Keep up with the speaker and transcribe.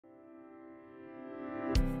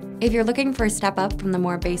If you're looking for a step up from the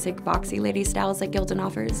more basic boxy lady styles that Gildan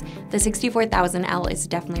offers, the 64000L is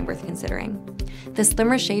definitely worth considering. The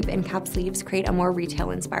slimmer shape and cap sleeves create a more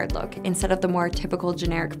retail-inspired look instead of the more typical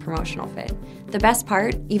generic promotional fit. The best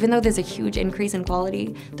part, even though there's a huge increase in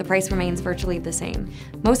quality, the price remains virtually the same.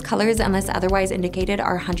 Most colors, unless otherwise indicated,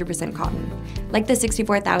 are 100% cotton. Like the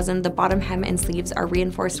 64000, the bottom hem and sleeves are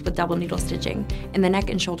reinforced with double needle stitching, and the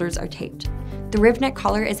neck and shoulders are taped. The ribbed neck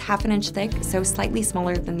collar is half an inch thick, so slightly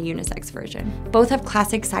smaller than the unisex version. Both have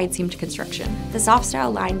classic side-seamed construction. The soft style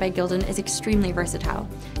line by Gildan is extremely versatile.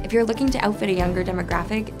 If you're looking to outfit a younger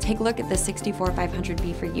demographic, take a look at the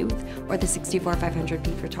 64500B for youth or the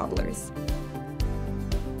 64500B for toddlers.